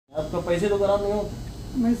आपका पैसे तो खराब नहीं होते?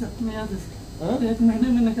 नहीं सर, मैं यहाँ से 1 महीने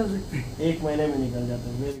में निकल सकते हैं। 1 महीने में निकल जाते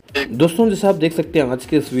हैं। दोस्तों जैसे आप देख सकते हैं आज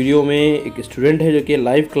के इस वीडियो में एक स्टूडेंट है जो कि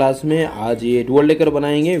लाइव क्लास में आज ये टूल लेकर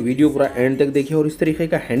बनाएंगे। वीडियो पूरा एंड तक देखिए और इस तरीके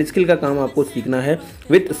का हैंड स्किल का काम आपको सीखना है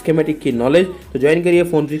विद स्कीमेटिक की नॉलेज। तो ज्वाइन करिए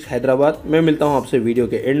फोनफिक्स हैदराबाद। मैं मिलता हूँ आपसे वीडियो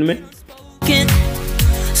के एंड में।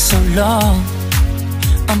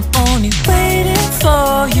 I'm only waiting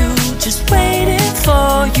for you, just waiting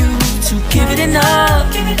for you to give it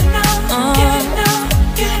enough.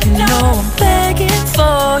 You know I'm begging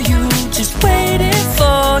for you, just waiting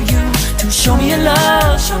for you to show me your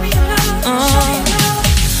love.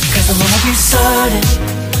 Cause I wanna be certain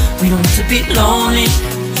we don't have to be lonely,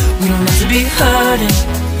 we don't have to be hurting.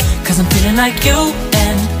 Cause I'm feeling like you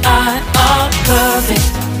and I are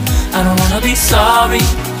perfect. I don't wanna be sorry,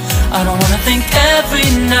 I don't wanna think every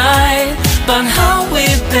night about how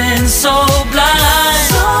we've been so blind.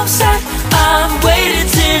 So upset, I've waited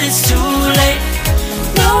till it's too late.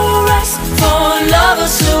 No rest for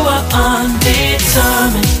lovers who are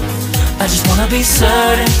undetermined. I just wanna be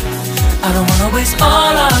certain, I don't wanna waste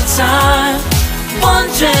all our time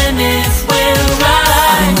wondering if we're right.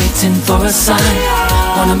 I've been waiting for a sign,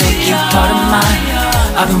 wanna make you part of mine.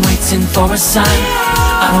 I've been waiting for a sign,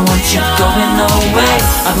 I don't want you going away.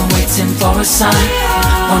 I've been waiting for a sign,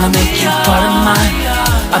 wanna make you part of mine.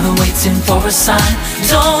 I've been waiting for a sign.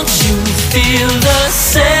 Don't you feel the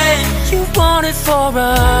same? You want it for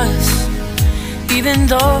us, even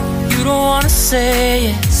though you don't wanna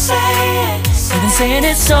say it. You've been saying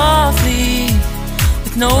it softly,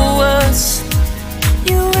 with no words.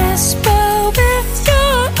 You whisper with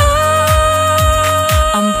your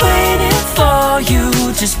eyes. I'm waiting for you,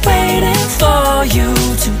 just waiting for you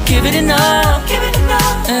to give it enough.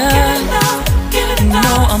 No,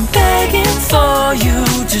 I'm begging for you,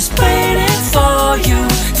 just waiting for you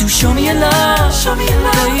to show me your love,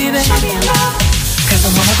 baby. Cause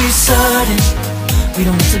I wanna be certain we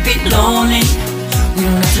don't have to be lonely, we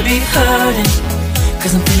don't have to be hurting.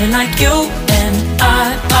 Cause I'm feeling like you and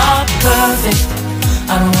I are perfect.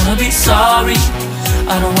 I don't wanna be sorry,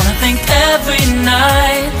 I don't wanna think every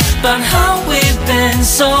night about how we've been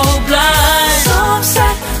so blind. So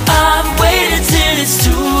upset, I've waited till it's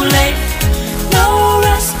too late. No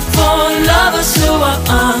rest for lovers who are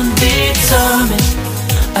undetermined.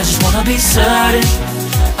 I just wanna be certain,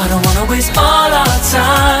 I don't wanna waste all our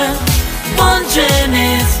time wondering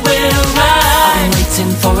if we're right. I've been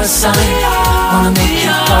waiting for a sign, wanna make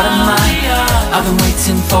you part of mine. I've been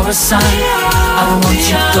waiting for a sign, I don't want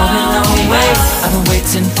you going away. I've been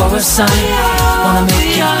waiting for a sign, wanna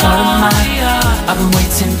make you part of mine. I've been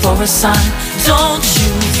waiting for a sign. Don't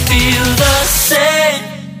you feel the same?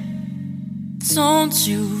 Don't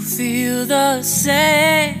you feel the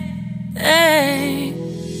same?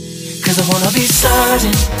 Cause I wanna be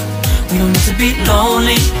certain we don't have to be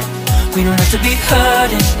lonely, we don't have to be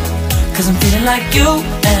hurting. Cause I'm feeling like you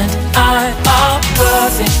and I are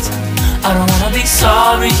perfect. I don't wanna be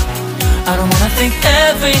sorry, I don't wanna think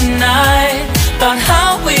every night about how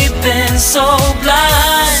we've been so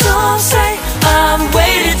blind. Some say I've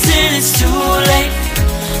waited till it's too late.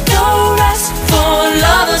 No rest for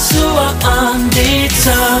lovers who are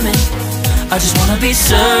undetermined. I just wanna be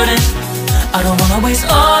certain, I don't wanna waste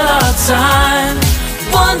all our time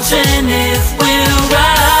wondering if we're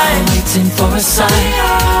right. I've been waiting for a sign,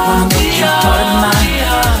 wanna make you part of mine.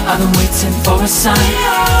 I've been waiting for a sign,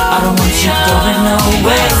 I don't want you going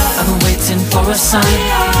away. I've been waiting for a sign,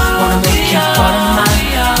 wanna make you part of mine.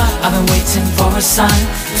 I've been waiting for a sign.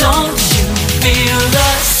 Don't you feel the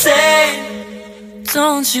same?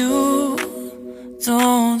 Don't you,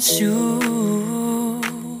 don't you,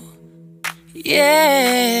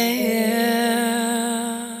 yeah.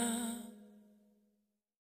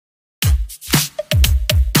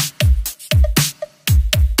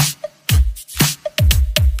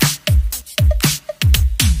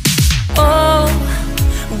 Oh,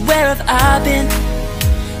 where have I been?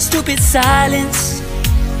 Stupid silence.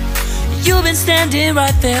 You've been standing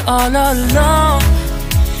right there all along,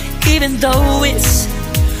 even though it's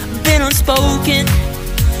been unspoken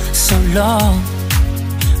so long.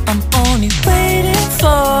 I'm only waiting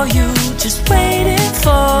for you, just waiting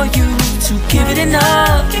for you to give it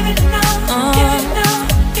enough. You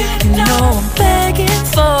know I'm begging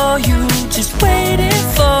for you, just waiting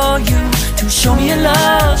for you to show me your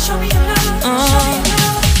love.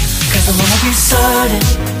 Cause I wanna be certain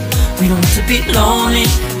we don't have to be lonely,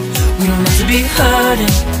 we don't have to be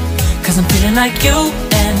hurting. Cause I'm feeling like you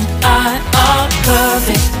and I are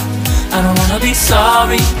perfect. I don't wanna be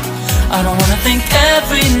sorry, I don't wanna think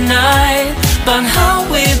every night about how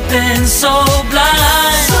we've been so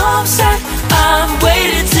blind. So upset, I've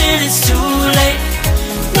waited till it's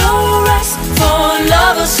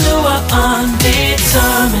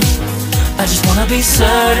be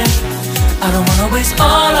certain. I don't wanna waste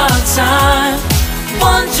all our time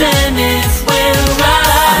wondering if we're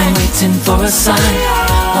right. I've been waiting for a sign,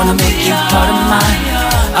 wanna make you part of mine.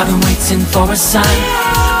 I've been waiting for a sign,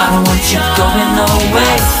 I don't want you going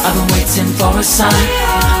away. I've been waiting for a sign,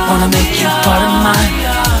 wanna make you part of mine.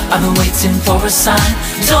 I've been waiting for a sign.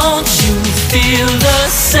 Don't you feel the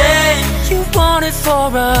same? You want it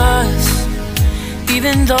for us,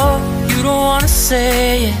 even though you don't wanna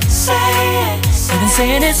say it. You've been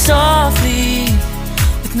saying it softly,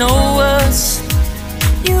 with no words.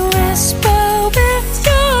 You whisper with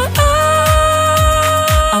your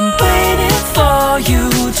eyes. I'm waiting for you,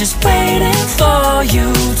 just waiting for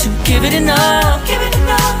you to give it enough. Give it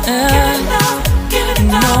enough, give it enough, give it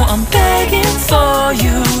enough. No, I'm begging for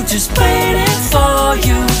you, just waiting for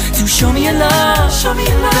you to show me your love,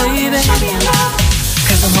 baby.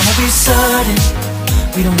 Cause I wanna be certain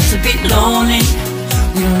we don't have to be lonely,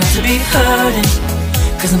 we don't have to be hurting.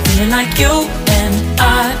 Cause I'm feeling like you and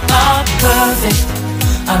I are perfect.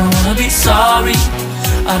 I don't wanna be sorry,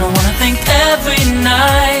 I don't wanna think every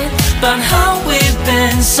night about how we've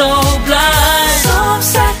been so blind. So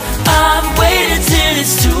upset, I've waited till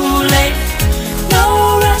it's too late.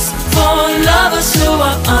 No rest for lovers who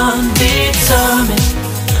are undetermined.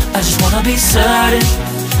 I just wanna be certain,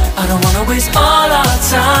 I don't wanna waste all our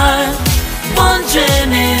time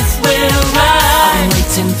wondering if we're right. I've been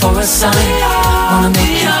waiting for a sign, wanna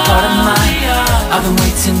make you part of mine. I've been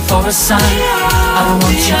waiting for a sign, I don't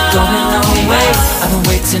want you going away. I've been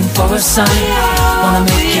waiting for a sign, wanna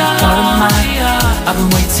make you part of mine. I've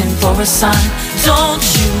been waiting for a sign. Don't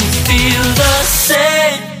you feel the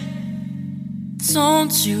same?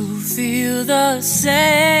 Don't you feel the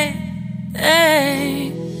same?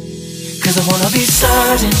 Cause I wanna be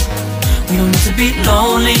certain we don't have to be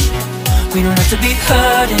lonely, we don't have to be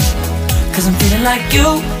hurting. Cause I'm feeling like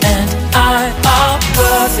you and I are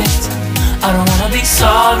perfect. I don't wanna be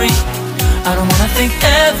sorry, I don't wanna think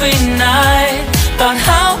every night about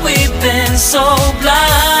how we've been so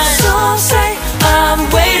blind. Some say I've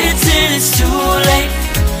waited till it's too late.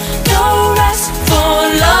 No rest for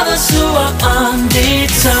lovers who are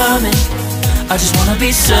undetermined. I just wanna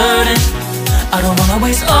be certain, I don't wanna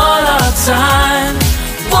waste all our time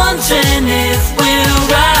wondering if we're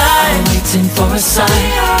right. I've been waiting for a sign,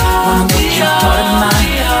 wanna make you part of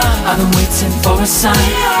mine. I've been waiting for a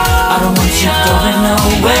sign, I don't want you going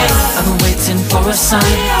away. I've been waiting for a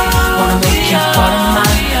sign, wanna make you part of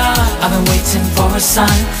mine. I've been waiting for a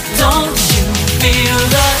sign. Don't you feel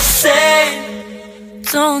the same?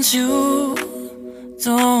 Don't you,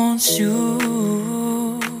 don't you?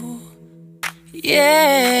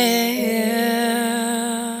 Yeah.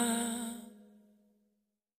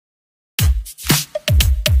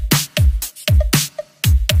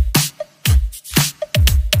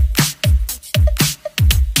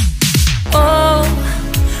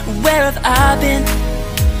 I've been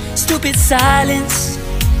stupid silence.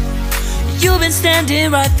 You've been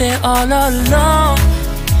standing right there all along,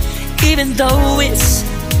 even though it's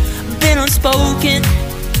been unspoken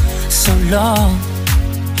so long.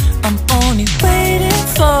 I'm only waiting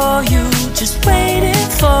for you, just waiting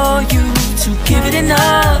for you to give it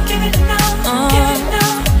enough. Give it enough, give it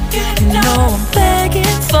enough, give it enough. You know I'm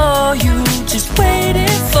begging for you, just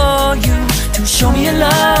waiting for you to show me your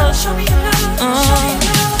love. Show me your love, show me your love.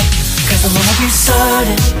 I wanna be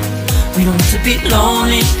certain we don't have to be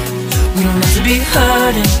lonely, we don't have to be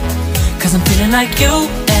hurting. Cause I'm feeling like you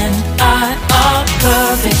and I are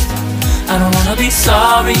perfect. I don't wanna be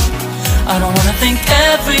sorry, I don't wanna think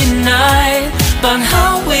every night about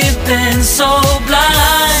how we've been so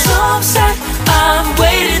blind. So upset, I've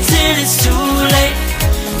waited till it's too late.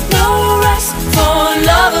 No rest for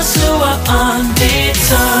lovers who are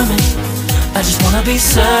undetermined. I just wanna be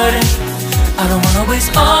certain, I don't wanna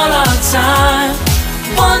waste all our time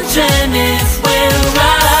wondering if we're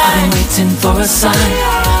right. I've been waiting for a sign,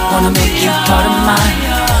 wanna make you part of mine.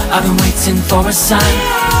 I've been waiting for a sign,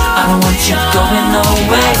 I don't want you going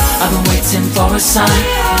away. I've been waiting for a sign,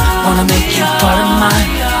 wanna make you part of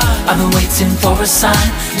mine. I've been waiting for a sign.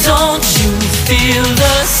 Don't you feel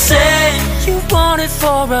the same? You want it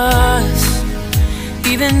for us,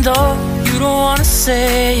 even though you don't wanna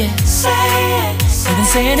say it. You've been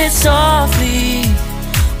saying it softly,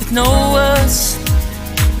 with no words.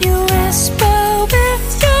 You whisper with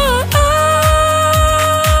your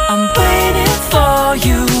eyes. I'm waiting for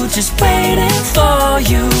you, just waiting for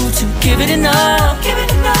you to give it enough. Give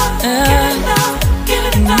it enough, give it enough, give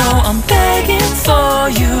it enough. No, I'm begging for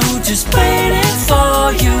you, just waiting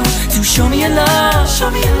for you to show me your love,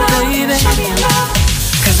 baby.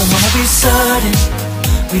 Cause I wanna be certain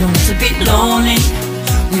we don't have to be lonely,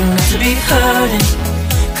 We don't have to be hurting,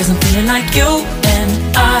 'cause I'm feeling like you and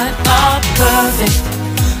I are perfect.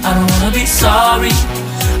 I don't wanna be sorry,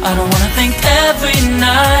 I don't wanna think every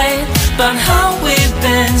night about how we've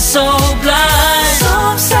been so blind. So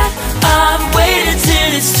upset, I've waited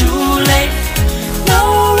till it's too late. No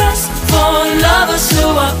rest for lovers who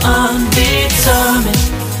are undetermined.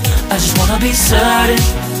 I just wanna be certain,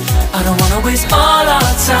 I don't wanna waste all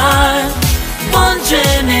our time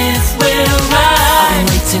wondering if we're right. I've been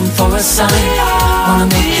waiting for a sign, wanna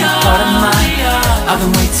make you part of mine. I've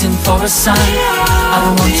been waiting for a sign, I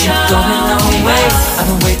don't want you going away. I've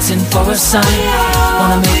been waiting for a sign,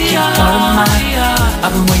 wanna make you part of mine.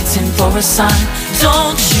 I've been waiting for a sign.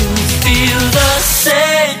 Don't you feel the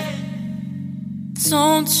same?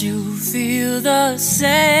 Don't you feel the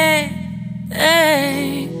same?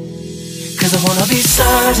 Hey. 'Cause I wanna be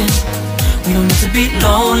certain, we don't need to be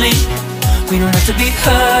lonely, we don't have to be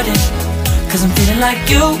hurting, 'cause I'm feeling like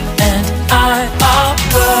you and I are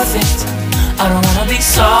perfect. I don't wanna be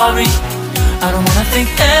sorry, I don't wanna think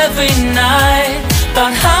every night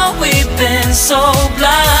about how we've been so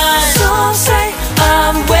blind. Some say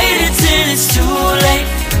I've waited till it's too late.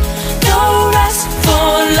 No rest for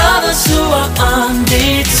lovers who are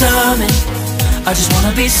undetermined. I just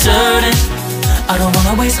wanna be certain, I don't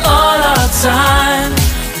wanna waste all our time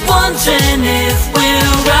wondering if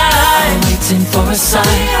we're right. I've been waiting for a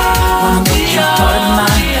sign, wanna make you part of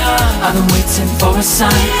mine. I've been waiting for a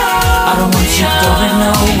sign, I don't want you going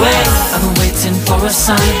away. I've been waiting for a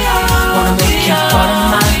sign, wanna make you part of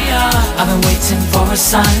mine. I've been waiting for a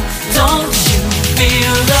sign. Don't you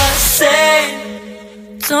feel the same?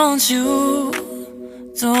 Don't you?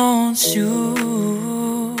 Don't you?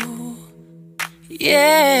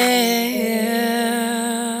 Yeah.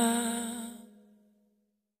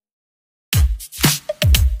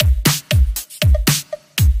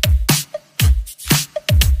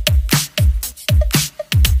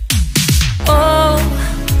 Oh,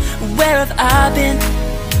 where have I been?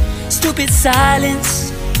 Stupid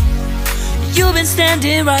silence. You've been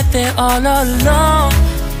standing right there all along,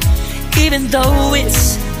 even though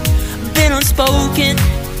it's been unspoken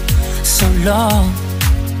so long.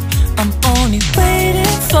 I'm only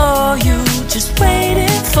waiting for you, just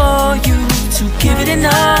waiting for you to give it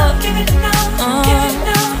enough.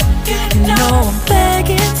 You know I'm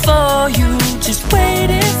begging for you, just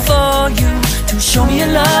waiting for you to show me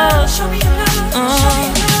your love.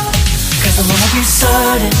 'Cause I wanna be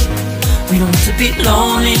certain, we don't have to be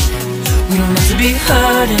lonely, we don't have to be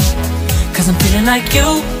hurting, 'cause I'm feeling like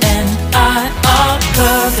you and I are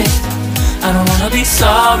perfect. I don't wanna be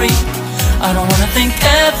sorry, I don't wanna think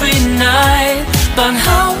every night about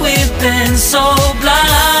how we've been so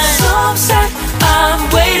blind. So upset, I've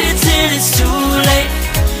waited till it's too late.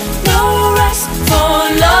 No rest for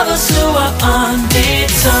lovers who are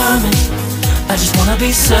undetermined. I just wanna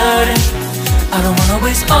be certain, I don't wanna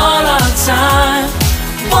waste all our time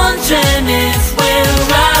wondering if we're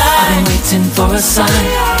right. I've been waiting for a sign,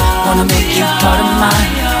 wanna make you part of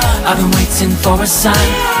mine. I've been waiting for a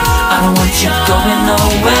sign, I don't want you going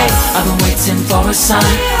away. I've been waiting for a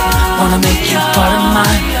sign, wanna make you part of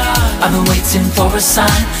mine. I've been waiting for a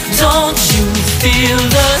sign. Don't you feel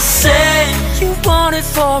the same? You want it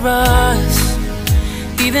for us,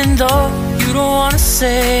 even though you don't wanna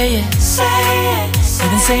say it.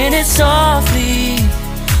 You've been saying it softly,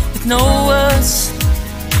 with no words.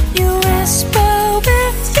 You whisper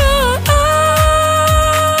with your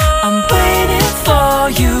eyes. I'm waiting for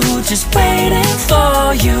you, just waiting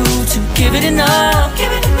for you to give it enough.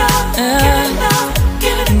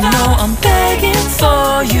 No, I'm begging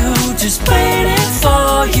for you, just waiting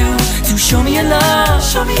for you to show me your love,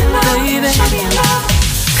 baby.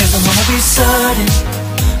 'Cause I wanna be certain,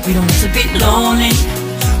 we don't have to be lonely,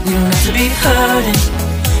 we don't have to be hurting,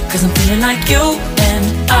 'cause I'm feeling like you and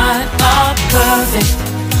I are perfect.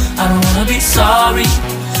 I don't wanna be sorry,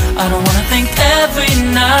 I don't wanna think every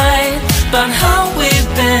night about how we've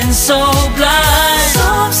been so blind. So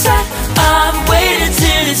upset, I've waited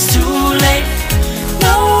till it's too late.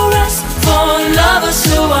 No rest for lovers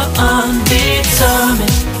who are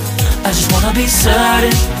undetermined. I just wanna be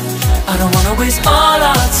certain, I don't wanna waste all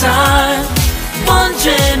our time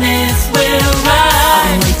wondering if we're right. I've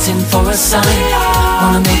been waiting for a sign,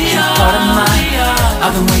 wanna make you part of mine.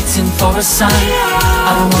 I've been waiting for a sign,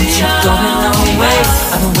 I don't want you going away.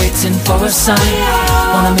 I've been waiting for a sign,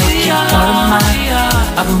 wanna make you part of mine.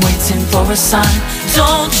 I've been waiting for a sign.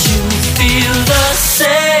 Don't you feel the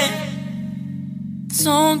same?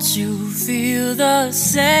 Don't you feel the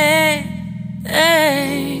same?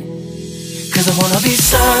 Hey. 'Cause I wanna be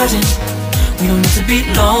certain, we don't have to be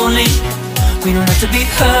lonely, we don't have to be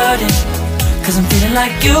hurting, 'cause I'm feeling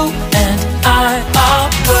like you and I are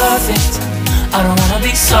perfect. I don't wanna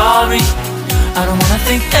be sorry, I don't wanna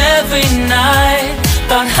think every night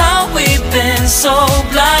about how we've been so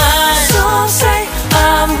blind. Some say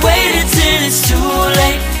I've waited till it's too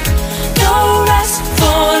late. No rest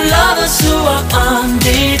for lovers who are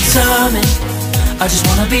undetermined. I just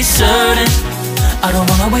wanna be certain, I don't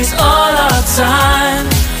wanna waste all our time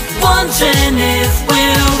wondering if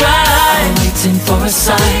we're right. I've been waiting for a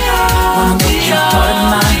sign, wanna make you part of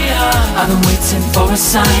mine. I've been waiting for a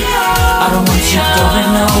sign, I don't want you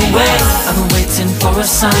going away. I've been waiting for a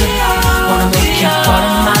sign, wanna make you part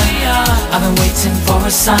of mine. I've been waiting for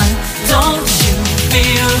a sign. Don't you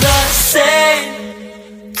feel the same?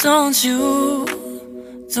 Don't you?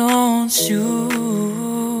 Don't you?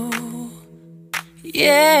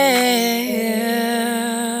 Yeah.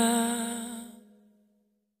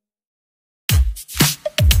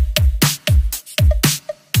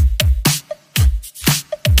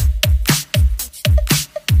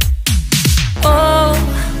 Oh,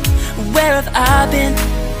 where have I been?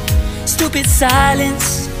 Stupid silence.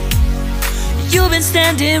 You've been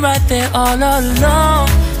standing right there all along,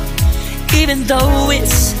 even though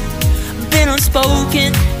it's been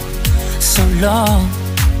unspoken so long.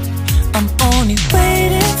 I'm only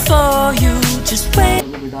waiting for you, just wait.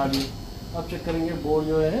 बिठा दिए। अब check करेंगे board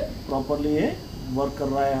जो है properly ये work कर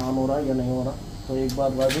रहा है, ऑन हो रहा है या नहीं हो रहा। तो एक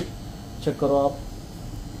बार राजू चेक करो आप,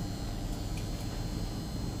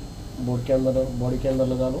 बोर्ड के अंदर बॉडी के अंदर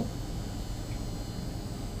लगा लो।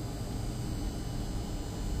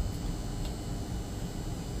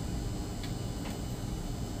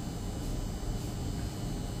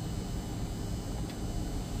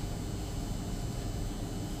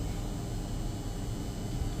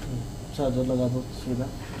 चार्जर लगा दो सीधा।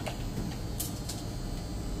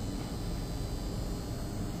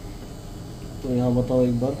 तो यहाँ बताओ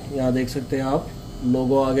एक बार, यहाँ देख सकते हैं आप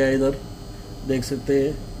लोगो आ गया, इधर देख सकते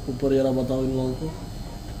हैं ऊपर। जरा बताओ इन लोगों को,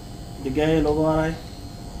 दिख गया है लोगो आ रहा है,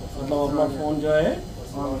 मतलब अपना फोन जो है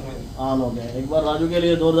ऑन हो गया है। एक बार राजू के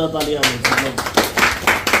लिए जोरदार तालियां हो। ठीक है,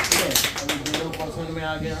 अभी 0% में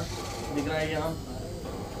आ गया, दिख रहा है यहाँ।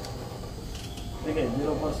 ठीक है,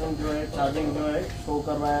 0% जो है चार्जिंग जो है शो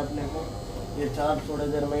कर रहा है अपने को। ये चार्ज थोड़ी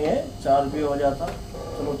देर में ये चार्ज भी हो जाता।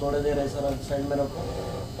 चलो थोड़ी देर ऐसा साइड में रखो।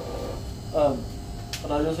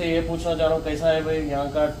 राजू से ये पूछना चाह रहा हूँ, कैसा है भाई यहाँ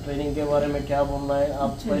का ट्रेनिंग के बारे में, क्या बोलना है?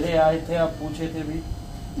 आप पहले आए थे, आप पूछे थे भी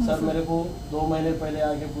सर, मेरे को 2 महीने पहले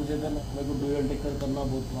आके पूछे थे ना, मेरे को ड्यूअल टिकर करना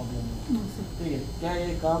बहुत प्रॉब्लम है। ठीक है, क्या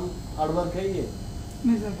ये काम हार्डवर्क है? ये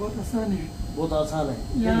नहीं सर, बहुत आसान है। बहुत आसान है।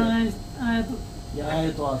 यहाँ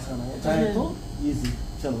आए तो आसान है, चाहे तो इजी।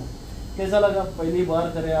 चलो, कैसा लगा? पहली बार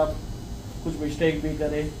करे आप, कुछ मिस्टेक भी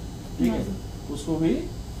करे, ठीक है, उसको भी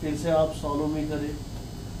फिर से आप सॉल्व भी करे,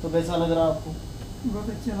 तो कैसा लग रहा आपको? बहुत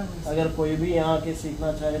अच्छा लग रहा है। अगर कोई भी यहाँ के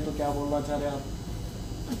सीखना चाहे तो क्या बोलना चाह रहे हैं आप?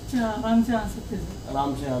 अच्छा, आराम से आ सकते हैं।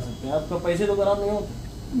 आराम से आ सकते हैं। आपका पैसे तो खराब नहीं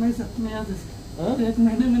होते? नहीं सर, मैं यहाँ से 1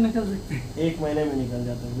 महीने में निकल सकते हैं। 1 महीने में निकल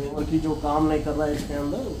जाते हैं। और की जो काम नहीं कर रहा है इसके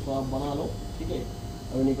अंदर, उसको आप बना लो। ठीक है,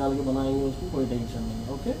 अभी निकाल के बनाएंगे उसको, कोई टेंशन नहीं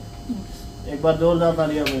है। ओके, एक बार जोरदार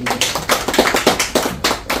तालियां मिल जाए।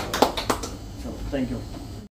 चलो, थैंक यू।